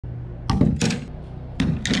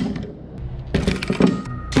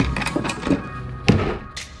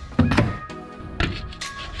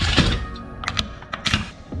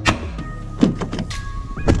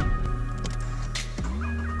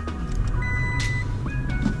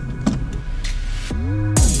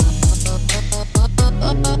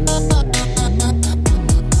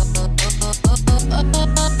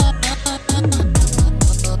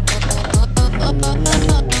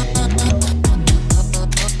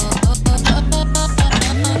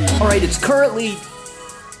Alright, it's currently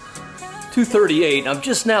 2:38. I'm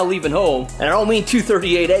just now leaving home, and I don't mean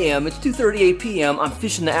 2:38 a.m. It's 2:38 p.m. I'm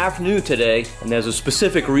fishing the afternoon today, and there's a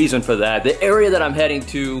specific reason for that. The area that I'm heading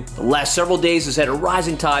to the last several days has had a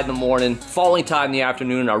rising tide in the morning, falling tide in the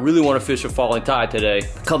afternoon, and I really want to fish a falling tide today.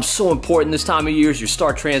 It becomes so important this time of year as you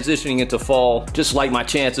start transitioning into fall. Just like my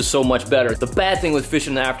chances so much better. The bad thing with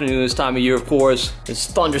fishing in the afternoon this time of year, of course, is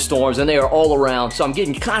thunderstorms, and they are all around, so I'm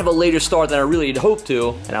getting kind of a later start than I really had hoped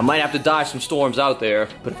to, and I might have to dodge some storms out there.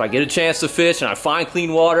 But if I get a chance to fish and I find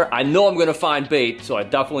clean water, I know I'm gonna find bait, so I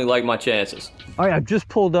definitely like my chances. All right, I've just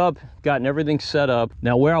pulled up, gotten everything set up.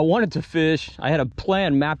 Now where I wanted to fish, I had a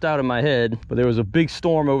plan mapped out in my head, but there was a big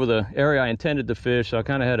storm over the area I intended to fish, so I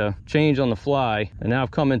kind of had to change on the fly. And now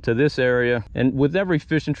I've come into this area, and with every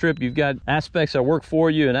fishing trip, you've got aspects that work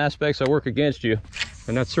for you and aspects that work against you.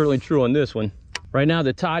 And that's certainly true on this one. Right now,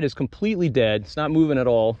 the tide is completely dead. It's not moving at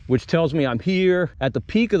all, which tells me I'm here at the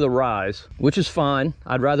peak of the rise, which is fine.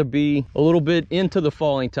 I'd rather be a little bit into the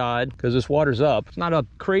falling tide because this water's up. It's not up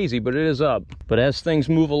crazy, but it is up. But as things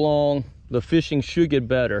move along, the fishing should get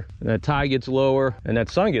better, and that tide gets lower and that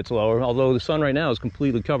sun gets lower, although the sun right now is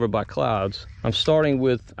completely covered by clouds. I'm starting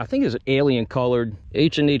with, I think it's an alien colored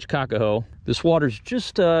H&H Kakaho. This water's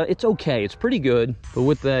just, it's okay, it's pretty good, but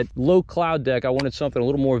with that low cloud deck, I wanted something a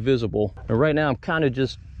little more visible. And right now I'm kind of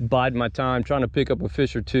just biding my time, trying to pick up a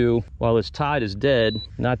fish or two while this tide is dead.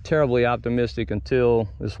 Not terribly optimistic until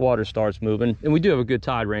this water starts moving. And we do have a good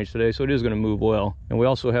tide range today, so it is gonna move well. And we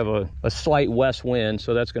also have a slight west wind,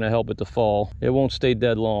 so that's gonna help it to fall. It won't stay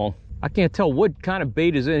dead long. I can't tell what kind of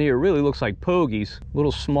bait is in here. It really looks like pogies,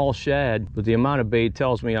 little small shad, but the amount of bait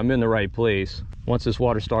tells me I'm in the right place. Once this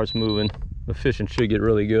water starts moving, the fishing should get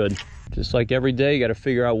really good. Just like every day, you got to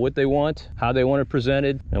figure out what they want, how they want it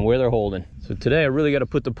presented, and where they're holding. So today I really got to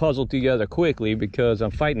put the puzzle together quickly because I'm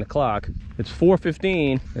fighting the clock. It's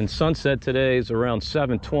 4:15 and sunset today is around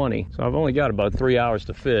 7:20. So I've only got about 3 hours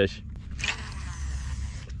to fish.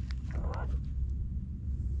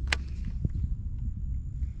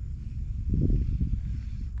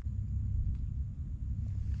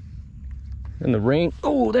 And the rain,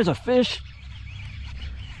 oh, there's a fish.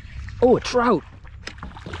 Oh, a trout.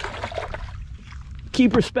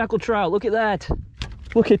 Keeper speckled trout, look at that.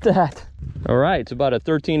 Look at that. All right, it's about a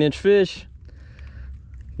 13-inch fish.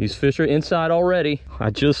 These fish are inside already.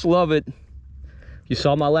 I just love it. You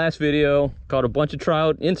saw my last video, caught a bunch of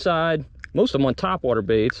trout inside, most of them on topwater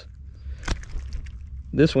baits.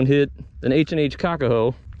 This one hit an H&H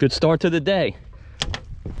Kakaho. Good start to the day.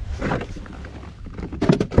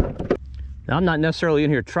 Now, I'm not necessarily in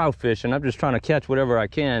here trout fishing, I'm just trying to catch whatever I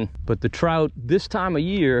can. But the trout this time of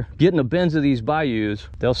year, getting the bends of these bayous,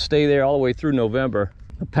 they'll stay there all the way through November.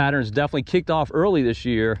 The pattern's definitely kicked off early this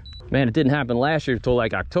year. Man, it didn't happen last year until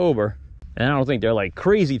like October. And I don't think they're like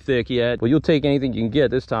crazy thick yet, but you'll take anything you can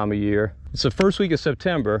get this time of year. It's the first week of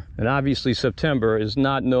September, and obviously September is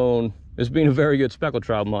not known as being a very good speckled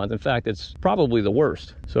trout month. In fact, it's probably the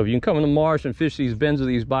worst. So if you can come in the marsh and fish these bends of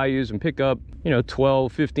these bayous and pick up, you know,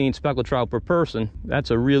 12, 15 speckled trout per person,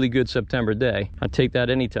 that's a really good September day. I'd take that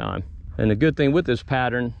anytime. And the good thing with this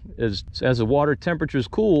pattern is as the water temperatures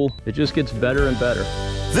cool, it just gets better and better.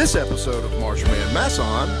 This episode of Marshman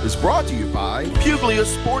Masson is brought to you by Puglia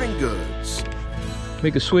Sporting Goods.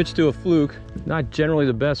 Make a switch to a fluke. Not generally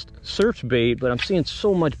the best search bait, but I'm seeing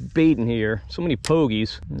so much bait in here, so many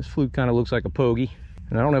pogies. And this fluke kind of looks like a pogie.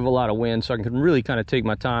 And I don't have a lot of wind, so I can really kind of take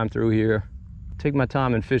my time through here. Take my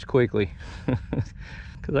time and fish quickly,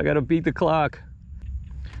 because I gotta beat the clock.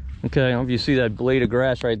 Okay, I don't know if you see that blade of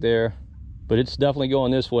grass right there, but it's definitely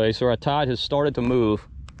going this way. So our tide has started to move.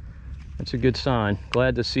 That's a good sign.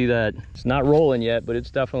 Glad to see that. It's not rolling yet, but it's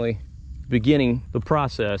definitely beginning the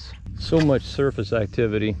process. So much surface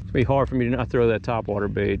activity. It's gonna be hard for me to not throw that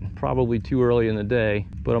topwater bait. Probably too early in the day.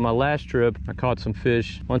 But on my last trip, I caught some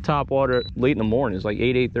fish on topwater late in the morning. It's like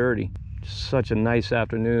 8:30. Just such a nice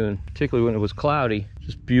afternoon, particularly when it was cloudy.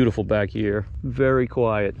 Just beautiful back here. Very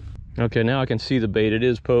quiet. Okay, now I can see the bait. It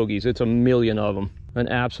is pogies. It's a million of them. An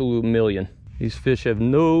absolute million. These fish have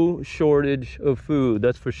no shortage of food,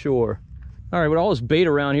 that's for sure. All right, with all this bait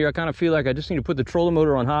around here, I kind of feel like I just need to put the trolling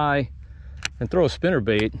motor on high and throw a spinner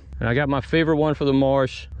bait. And I got my favorite one for the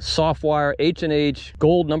marsh, soft wire H&H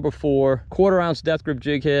gold number 4, 1/4 ounce death grip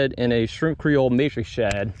jig head, and a shrimp creole matrix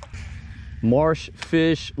shad. Marsh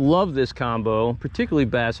fish love this combo, particularly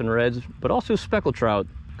bass and reds, but also speckled trout.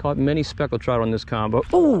 Caught many speckled trout on this combo.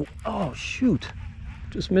 Oh shoot,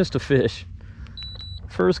 just missed a fish.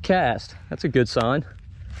 First cast, that's a good sign.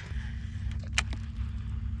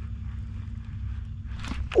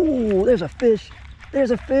 Oh, there's a fish.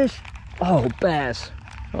 There's a fish. Oh, bass.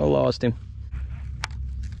 I lost him.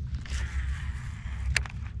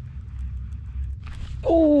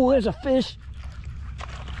 Oh, there's a fish.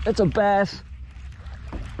 That's a bass.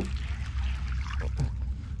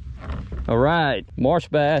 All right, marsh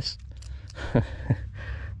bass.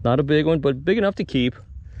 Not a big one, but big enough to keep.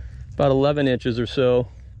 About 11 inches or so.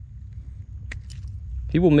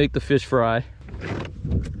 He will make the fish fry.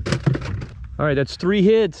 All right, that's 3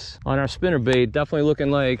 hits on our spinnerbait. Definitely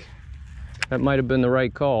looking like that might have been the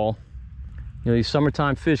right call. You know, these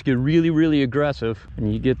summertime fish get really, really aggressive,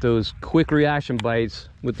 and you get those quick reaction bites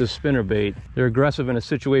with the spinnerbait. They're aggressive in a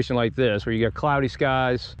situation like this, where you got cloudy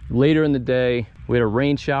skies, later in the day. We had a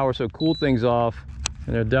rain shower, so it cooled things off,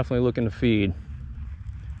 and they're definitely looking to feed.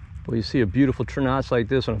 Well, you see a beautiful trenach like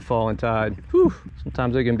this on a falling tide. Whew,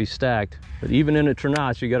 sometimes they can be stacked. But even in a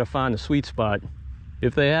trenach, you gotta find the sweet spot,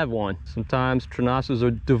 if they have one. Sometimes trenaches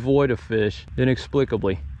are devoid of fish,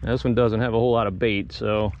 inexplicably. Now, this one doesn't have a whole lot of bait,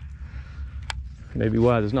 so maybe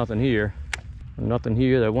why there's nothing here. Nothing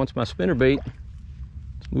here that wants my spinnerbait.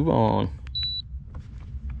 Let's move on.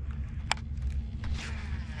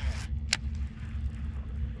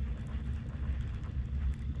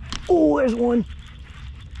 Oh, there's one.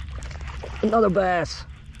 Another bass.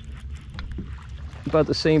 About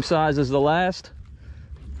the same size as the last.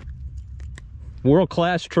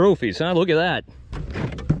 World-class trophies, huh? Look at that.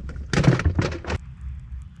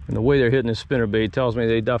 And the way they're hitting this spinnerbait tells me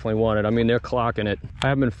they definitely want it. I mean, they're clocking it. I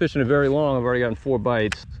haven't been fishing it very long. I've already gotten 4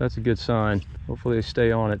 bites. So that's a good sign. Hopefully they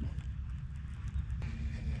stay on it.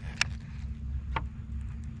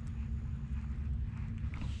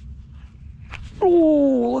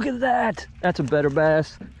 Oh, look at that. That's a better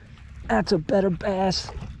bass. That's a better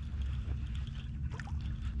bass.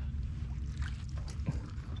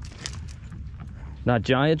 Not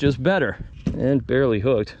giant, just better. And barely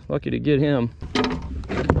hooked. Lucky to get him.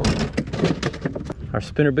 Our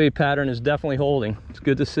spinnerbait pattern is definitely holding. It's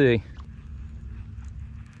good to see.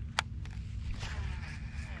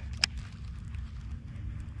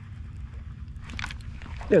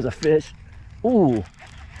 There's a fish. Ooh,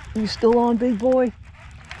 you still on, big boy?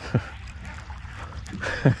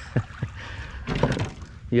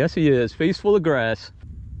 Yes, he is. Face full of grass.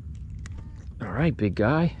 All right, big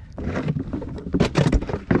guy.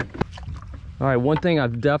 All right, one thing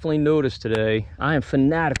I've definitely noticed today, I am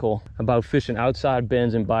fanatical about fishing outside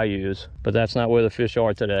bends and bayous, but that's not where the fish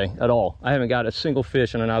are today at all. I haven't got a single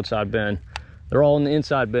fish in an outside bend. They're all in the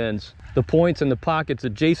inside bends. The points and the pockets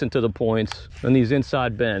adjacent to the points in these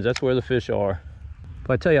inside bends, that's where the fish are.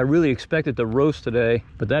 But I tell you, I really expected to roast today,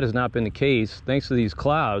 but that has not been the case. Thanks to these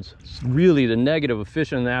clouds, it's really the negative of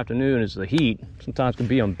fishing in the afternoon is the heat. Sometimes can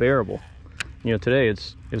be unbearable. You know, today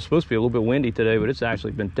it's supposed to be a little bit windy today, but it's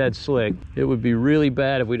actually been dead slick. It would be really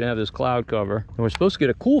bad if we didn't have this cloud cover. And we're supposed to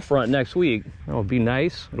get a cool front next week. It'll be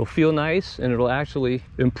nice, it'll feel nice, and it'll actually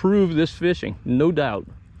improve this fishing, no doubt.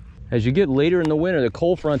 As you get later in the winter, the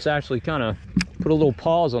cold fronts actually kind of put a little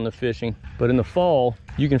pause on the fishing. But in the fall,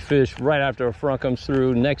 you can fish right after a front comes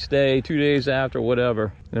through, next day, 2 days after,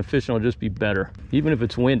 whatever. And the fishing will just be better. Even if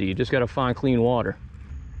it's windy, you just gotta find clean water.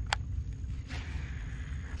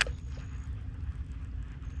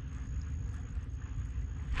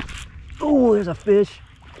 Oh, there's a fish.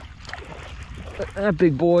 That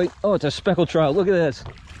big boy. Oh, it's a speckled trout. Look at this.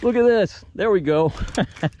 Look at this. There we go.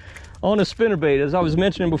 On a spinnerbait, as I was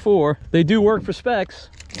mentioning before, they do work for specks.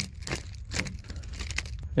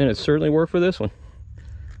 And it certainly worked for this one.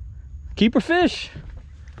 Keeper fish.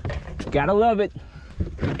 Gotta love it.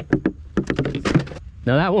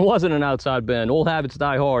 Now that one wasn't an outside bend. Old habits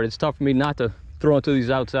die hard. It's tough for me not to throw into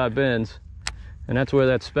these outside bends. And that's where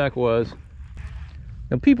that speck was.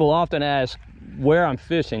 Now people often ask where I'm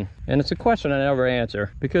fishing, and it's a question I never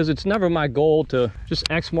answer because it's never my goal to just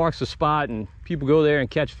X marks the spot and people go there and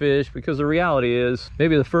catch fish, because the reality is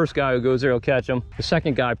maybe the first guy who goes there will catch them, the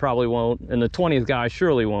second guy probably won't, and the 20th guy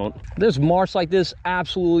surely won't. There's marsh like this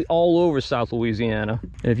absolutely all over South Louisiana,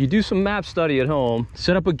 and if you do some map study at home,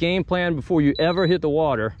 set up a game plan before you ever hit the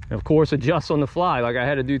water, and of course adjust on the fly like I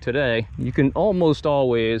had to do today, you can almost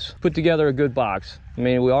always put together a good box. I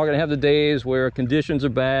mean, we are gonna have the days where conditions are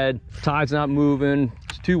bad, tide's not moving,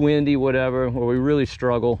 it's too windy, whatever, where we really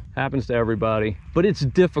struggle. Happens to everybody. But it's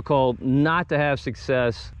difficult not to have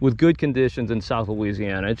success with good conditions in South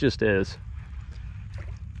Louisiana. It just is.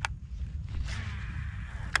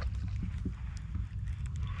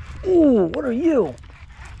 Ooh, what are you?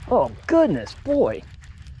 Oh, goodness, boy.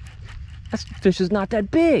 That fish is not that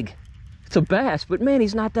big. It's a bass, but man,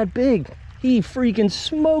 he's not that big. He freaking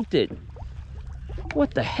smoked it.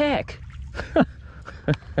 What the heck?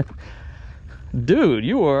 Dude,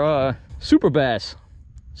 you are super bass.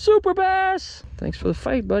 Super bass! Thanks for the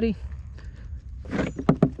fight, buddy.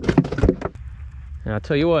 And I'll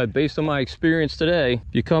tell you what, based on my experience today,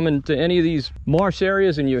 if you come into any of these marsh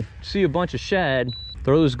areas and you see a bunch of shad,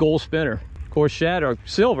 throw this gold spinner. Of course, shad are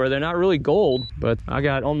silver, they're not really gold, but I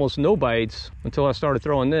got almost no bites until I started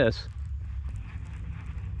throwing this.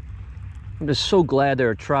 I'm just so glad there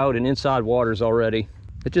are trout in inside waters already.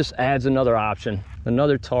 It just adds another option,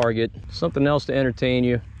 another target, something else to entertain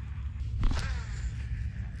you.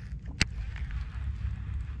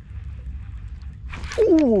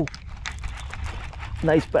 Ooh,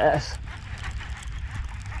 nice bass.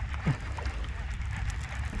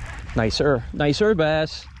 Nicer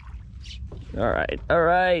bass. All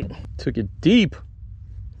right. Took it deep.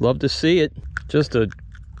 Love to see it. Just a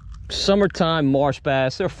summertime marsh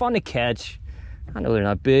bass. They're fun to catch. I know they're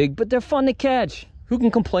not big, but they're fun to catch. Who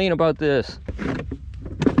can complain about this?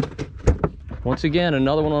 Once again,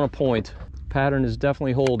 another one on a point. Pattern is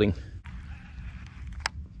definitely holding.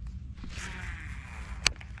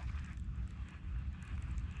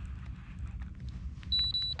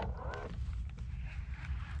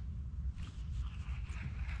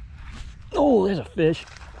 Oh, there's a fish.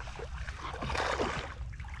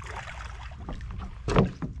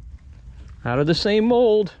 Out of the same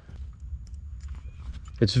mold.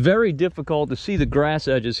 It's very difficult to see the grass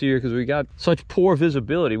edges here because we got such poor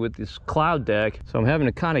visibility with this cloud deck. So I'm having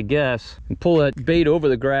to kind of guess and pull that bait over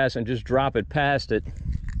the grass and just drop it past it.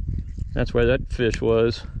 That's where that fish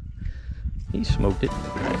was. He smoked it.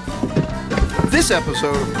 This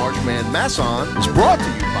episode of Marshman Masson is brought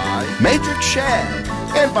to you by Matrix Shad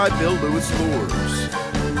and by Bill Lewis Lures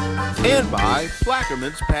and by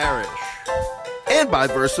Plaquemines Parish and by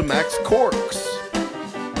Versamax Corks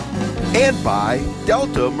and by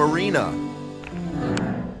Delta Marina.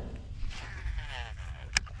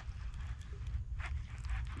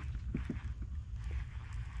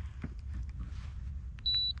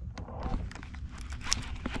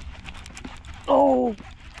 Oh!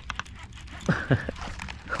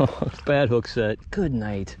 Oh, bad hook set. Good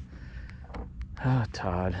night. Ah,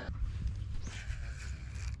 Todd.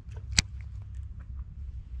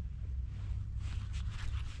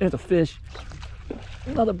 There's a fish.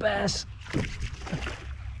 Another bass.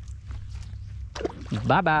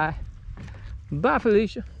 Bye-bye. Bye,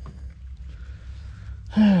 Felicia.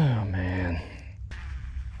 Oh, man.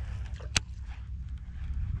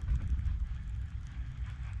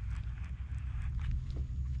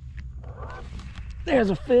 There's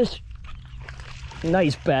a fish.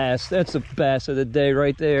 Nice bass. That's the bass of the day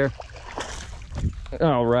right there.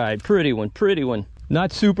 All right, pretty one, pretty one.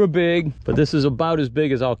 Not super big, but this is about as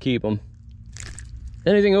big as I'll keep them.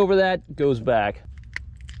 Anything over that goes back.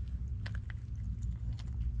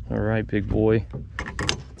 All right, big boy.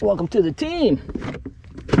 Welcome to the team.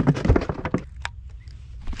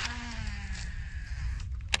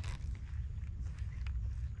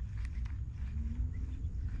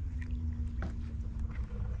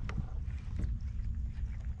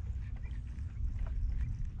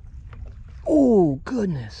 Oh,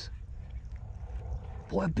 goodness.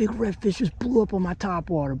 Boy, a big redfish just blew up on my top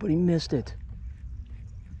water, but he missed it.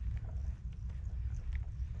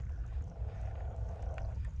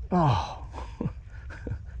 Oh,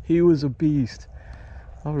 he was a beast.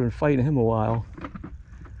 I've been fighting him a while.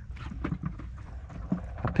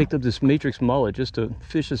 I picked up this matrix mullet just to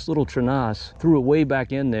fish this little trenasse. Threw it way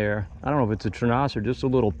back in there. I don't know if it's a trenasse or just a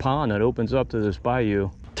little pond that opens up to this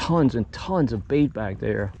bayou. Tons and tons of bait back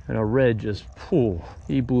there, and a red just, whew,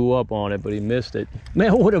 he blew up on it, but he missed it.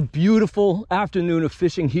 Man, what a beautiful afternoon of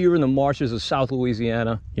fishing here in the marshes of South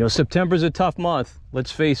Louisiana. You know, September's a tough month,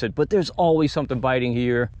 let's face it, but there's always something biting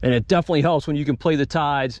here, and it definitely helps when you can play the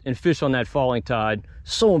tides and fish on that falling tide.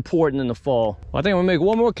 So important in the fall. Well, I think I'm gonna make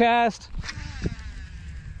one more cast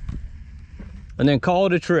and then call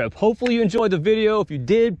it a trip. Hopefully you enjoyed the video. If you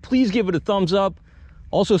did, please give it a thumbs up.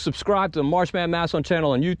 Also subscribe to the Marshman Masson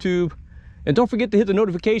channel on YouTube. And don't forget to hit the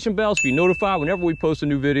notification bell so you're notified whenever we post a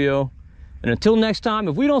new video. And until next time,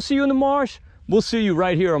 if we don't see you in the marsh, we'll see you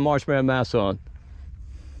right here on Marshman Masson.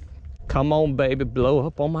 Come on, baby, blow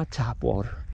up on my top water.